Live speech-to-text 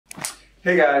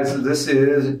Hey guys, this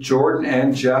is Jordan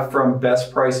and Jeff from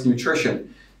Best Price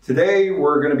Nutrition. Today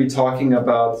we're going to be talking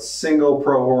about single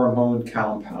prohormone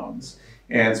compounds.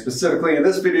 And specifically in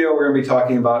this video we're going to be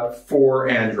talking about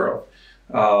 4-Andro.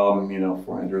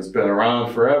 4-Andro has been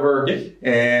around forever,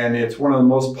 and it's one of the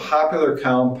most popular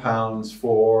compounds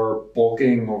for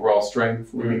bulking, overall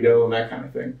strength, libido, and that kind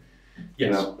of thing.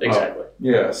 Yes, exactly.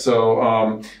 So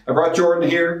I brought Jordan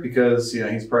here because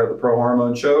he's part of the Pro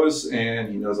Hormone shows and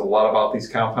he knows a lot about these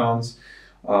compounds.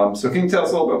 So can you tell us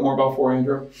a little bit more about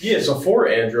 4-Andro? Yeah, so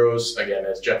 4-Andros, again,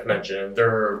 as Jeff mentioned,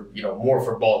 they're more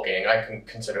for bulking. I can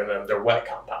consider them, they're wet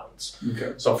compounds.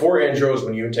 Okay. So 4-Andros,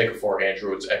 when you intake a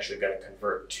 4-Andro, it's actually going to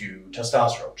convert to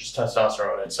testosterone, just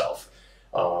testosterone itself.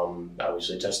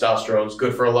 Obviously, testosterone is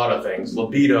good for a lot of things: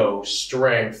 libido,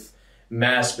 strength,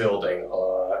 mass building,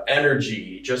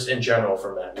 energy, just in general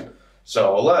for men.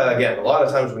 So a lot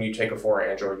of times when you take a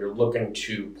 4-Andro, you're looking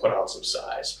to put on some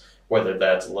size, whether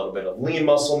that's a little bit of lean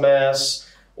muscle mass,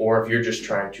 or if you're just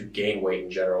trying to gain weight in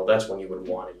general, that's when you would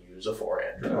want to use a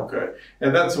 4-Andro. Okay.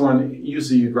 And that's when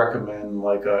usually you'd recommend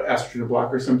like a estrogen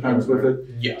blocker sometimes with it?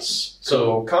 Yes.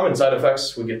 So common side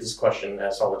effects, we get this question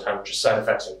asked all the time, just side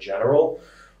effects in general.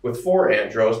 With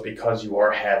 4-Andros, because you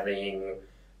are having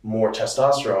more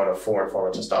testosterone, a foreign form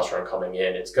of testosterone coming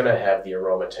in, it's going to have the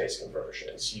aromatase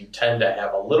conversions. You tend to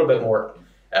have a little bit more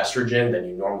estrogen than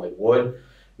you normally would.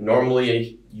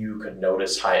 Normally, you could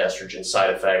notice high estrogen side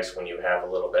effects when you have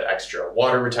a little bit extra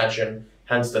water retention,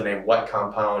 hence the name wet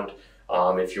compound.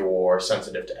 If you're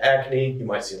sensitive to acne, you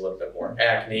might see a little bit more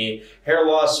acne. Hair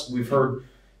loss, we've heard,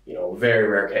 very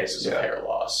rare cases of hair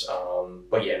loss.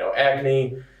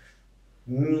 Acne,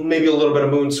 maybe a little bit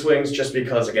of mood swings, just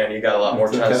because, again, you got a lot more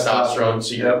testosterone,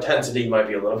 so your intensity might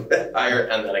be a little bit higher,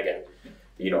 and then again,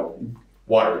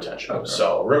 water retention. Okay.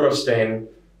 So Rimmelstain,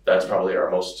 that's probably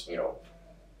our most,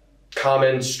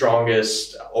 common,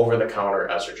 strongest, over-the-counter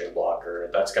estrogen blocker.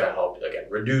 That's going to help, again,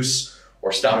 reduce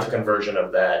or stop the conversion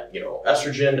of that,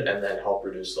 estrogen, and then help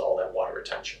reduce all that water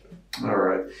retention. All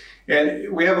right.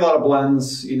 And we have a lot of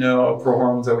blends, of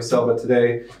prohormones that we sell, but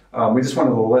today we just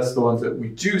wanted to list the ones that we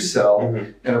do sell.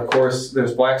 And of course,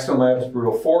 there's Blackstone Labs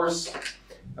Brutal Force,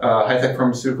 High-Tech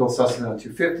Pharmaceuticals Sustanon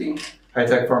 250,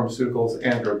 High-Tech Pharmaceuticals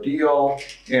Androdiol,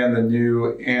 and the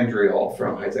new Andriol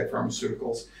from High-Tech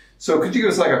Pharmaceuticals. So could you give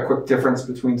us like a quick difference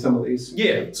between some of these?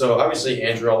 Yeah, so obviously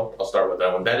Andriol, I'll start with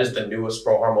that one. That is the newest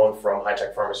prohormone from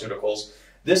High-Tech Pharmaceuticals.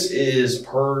 This is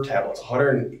per tablet,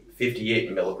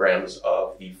 158 milligrams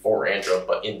of the 4-Andro,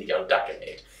 but in the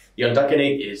undecanate. The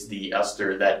undecanate is the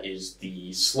ester that is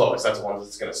the slowest. That's the one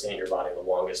that's going to stay in your body the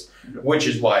longest, which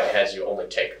is why it has you only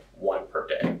take one per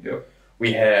day.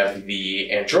 We have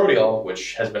the Androdiol,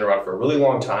 which has been around for a really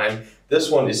long time. This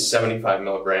one is 75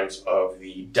 milligrams of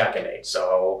the decanate.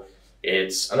 So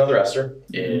it's another ester.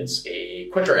 It's a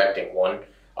quicker acting one.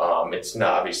 It's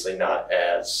obviously not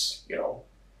as,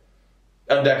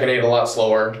 undecanate a lot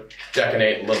slower,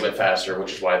 decanate a little bit faster,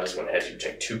 which is why this one has you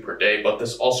take 2 per day. But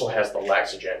this also has the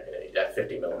laxogen in it at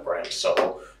 50 milligrams.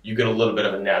 So you get a little bit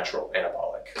of a natural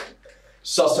anabolic.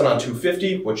 Sustanon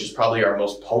 250, which is probably our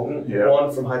most potent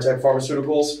one from High-Tech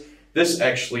Pharmaceuticals. This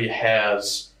actually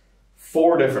has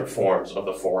 4 different forms of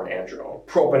the 4-Andro: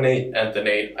 propionate,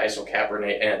 enthionate,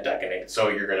 isocapronate, and decanate. So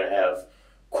you're going to have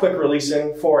quick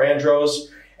releasing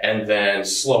 4-Andros, and then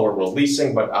slower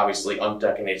releasing, but obviously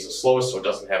undecanate is the slowest, so it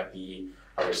doesn't have the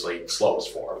obviously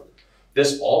slowest form.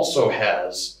 This also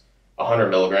has 100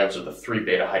 milligrams of the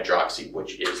 3-beta-hydroxy,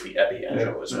 which is the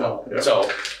epi-andro as well. So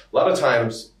a lot of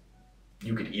times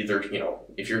you could either,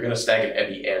 if you're going to stack an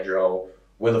epi-andro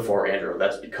with a 4-Andro,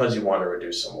 that's because you want to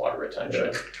reduce some water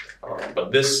retention.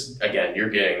 But this, again, you're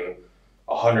getting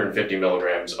 150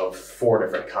 milligrams of 4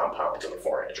 different compounds in the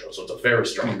 4-Andro, so it's a very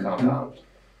strong compound.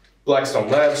 Blackstone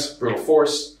Labs, Brutal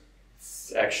Force,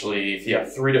 actually,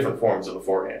 3 different forms of the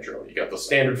 4-Andro. You got the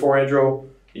standard 4-Andro,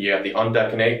 you have the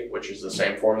undecanate, which is the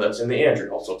same form that's in the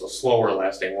Andriol, so it's a slower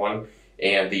lasting one,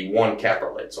 and the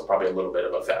 1-caprolate, so probably a little bit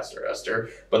of a faster ester.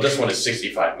 But this one is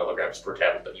 65 milligrams per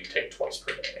tablet that you take twice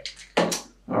per day.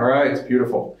 All right,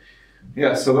 beautiful.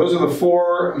 Yeah, so those are the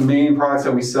 4 main products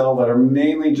that we sell that are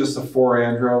mainly just the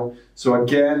 4-Andro. So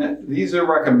again, these are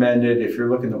recommended if you're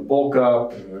looking to bulk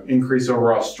up, increase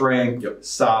overall strength,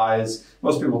 size.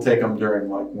 Most people take them during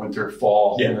like winter,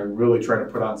 fall, and they're really trying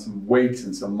to put on some weight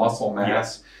and some muscle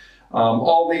mass.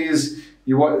 All these,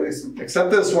 except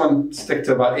this one, stick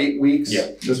to about 8 weeks.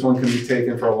 This one can be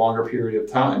taken for a longer period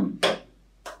of time.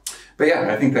 But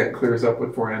yeah, I think that clears up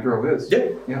what 4-Andro is.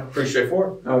 Yeah, pretty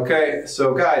straightforward. Okay,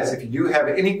 so guys, if you do have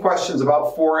any questions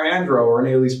about 4-Andro or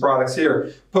any of these products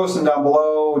here, post them down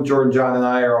below. Jordan, John, and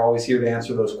I are always here to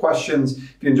answer those questions.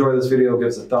 If you enjoy this video, give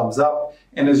us a thumbs up.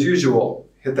 And as usual,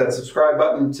 hit that subscribe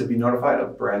button to be notified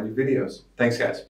of brand new videos. Thanks, guys.